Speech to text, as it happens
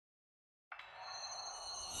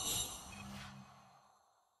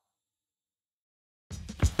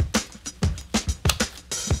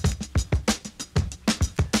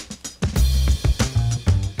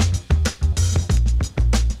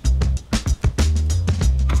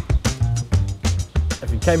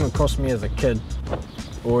came across me as a kid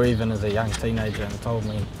or even as a young teenager and told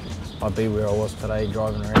me I'd be where I was today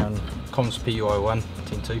driving around Comms PUI 1,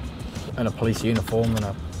 10-2 in a police uniform in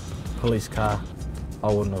a police car,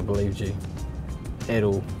 I wouldn't have believed you at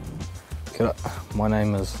all. My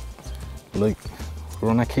name is Luke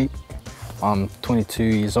Ronaki. I'm 22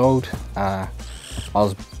 years old. I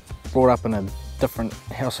was brought up in a different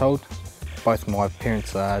household. Both my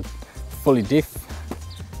parents are fully deaf,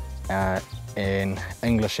 and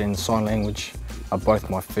English and sign language are both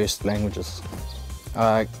my first languages.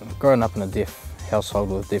 Growing up in a deaf household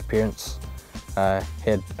with deaf parents,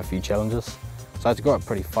 had a few challenges. So I had to grow up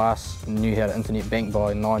pretty fast, knew how to internet bank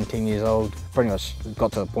by 9, 10 years old. Pretty much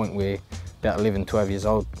got to the point where about 11, 12 years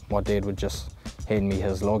old, my dad would just hand me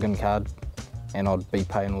his login card and I'd be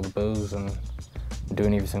paying all the bills and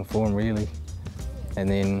doing everything for him really. And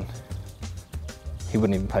then he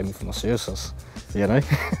wouldn't even pay me for my services, you know.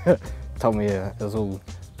 Told me it was all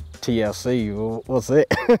TLC, well, what's that?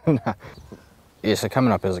 Nah. Yeah, so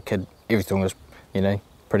coming up as a kid, everything was, you know,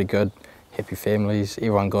 pretty good. Happy families,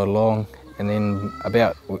 everyone got along. And then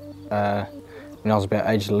about, when I was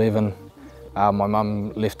about age 11, my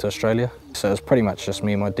mum left to Australia. So it was pretty much just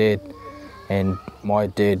me and my dad. And my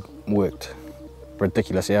dad worked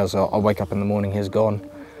ridiculous hours. I'd wake up in the morning, he's gone.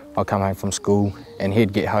 I'd come home from school and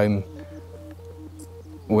he'd get home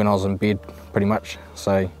when I was in bed, pretty much.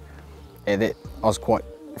 So at that, I was quite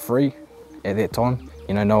free at that time.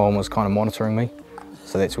 You know, no one was kind of monitoring me.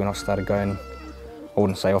 So that's when I started going, I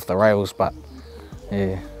wouldn't say off the rails, but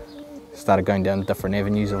yeah, started going down different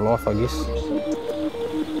avenues of life, I guess.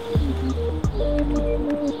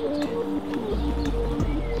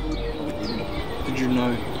 Did you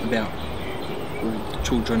know about all the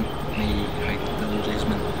children who hate the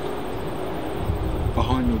Jasmine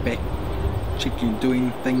behind your back, check you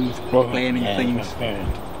doing things, planning things?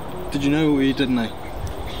 Did you know or you didn't know?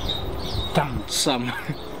 Dumb. Some.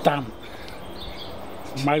 Dumb.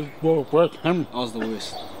 My work him. I was the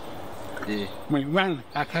worst. Yeah. We run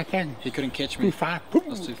like I can. He couldn't catch me. Too far. I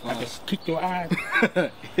was too I fast. just kick your ass.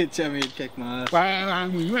 He'd tell me he'd kick my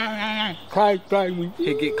ass.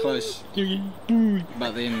 He'd get close.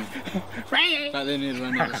 But then he'd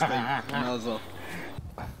run out of steam and I was off.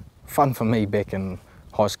 Fun for me back in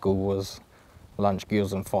high school was lunch,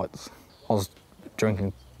 girls and fights. I was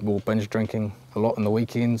drinking, well, binge drinking a lot on the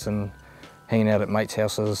weekends and hanging out at mates'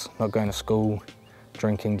 houses, not going to school,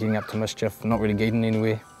 drinking, getting up to mischief, not really getting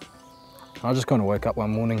anywhere. I just kind of woke up one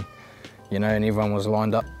morning, you know, and everyone was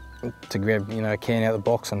lined up to grab, you know, a can out of the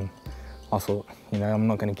box, and I thought, you know, I'm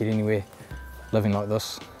not going to get anywhere living like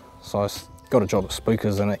this. So I got a job at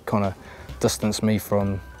Spookers, and it kind of distanced me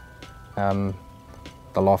from the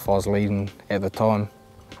life I was leading at the time,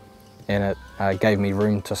 and it gave me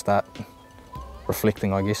room to start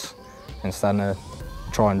reflecting, I guess, and starting to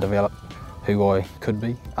try and develop who I could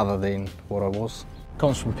be other than what I was.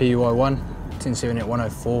 Comes from PUI 1, 10-7 at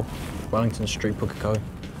 104, Wellington Street, Pukekohe.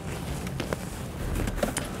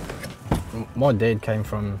 My dad came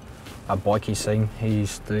from a bikie scene. He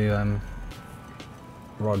used to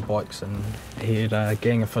ride bikes and he had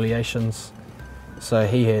gang affiliations. So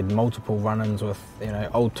he had multiple run-ins with, you know,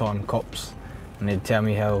 old-time cops, and he'd tell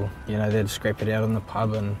me how, you know, they'd scrap it out in the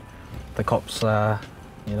pub and the cops,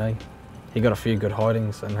 you know, he got a few good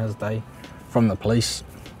hidings in his day from the police,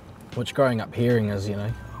 which growing up hearing is, you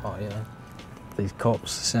know, oh, you know, these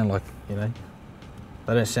cops sound like, you know,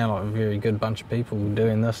 they don't sound like a very good bunch of people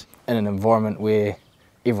doing this. In an environment where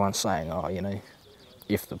everyone's saying, oh, you know,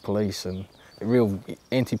 F the police, and a real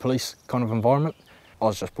anti-police kind of environment, I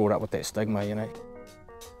was just brought up with that stigma, you know.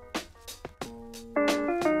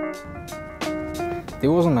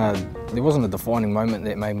 There wasn't a defining moment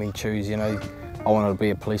that made me choose, you know, I wanted to be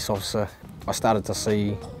a police officer. I started to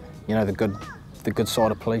see, you know, the good side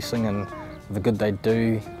of policing and the good they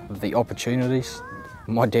do, the opportunities.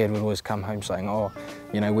 My dad would always come home saying, oh,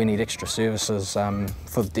 you know, we need extra services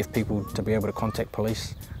for the deaf people to be able to contact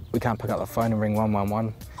police. We can't pick up the phone and ring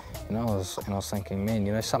 111. You know, I was thinking, man,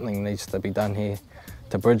 you know, something needs to be done here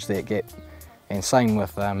to bridge that gap. And same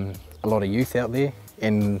with a lot of youth out there,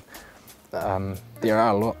 and there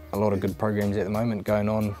are a lot of good programs at the moment going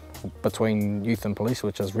on between youth and police,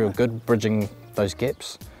 which is real good, bridging those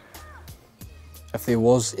gaps. If there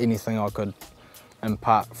was anything I could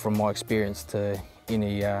impart from my experience to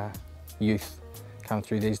any youth come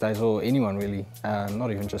through these days, or anyone really,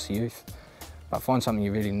 not even just youth, but find something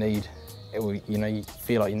you really need, you know, you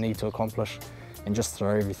feel like you need to accomplish, and just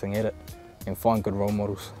throw everything at it and find good role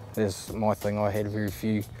models. There's my thing, I had very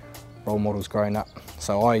few role models growing up,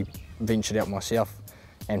 so I ventured out myself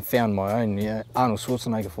and found my own. Yeah, Arnold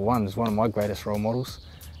Schwarzenegger, for one, is one of my greatest role models.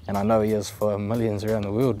 and I know he is for millions around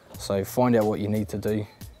the world. So find out what you need to do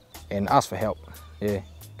and ask for help, yeah,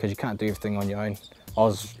 because you can't do everything on your own. I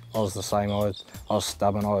was the same, I was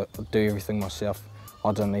stubborn, I would do everything myself.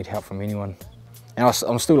 I didn't need help from anyone. And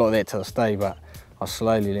I'm still like that to this day, but I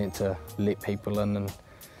slowly learned to let people in and,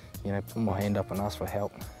 you know, put my hand up and ask for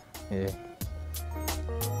help, yeah.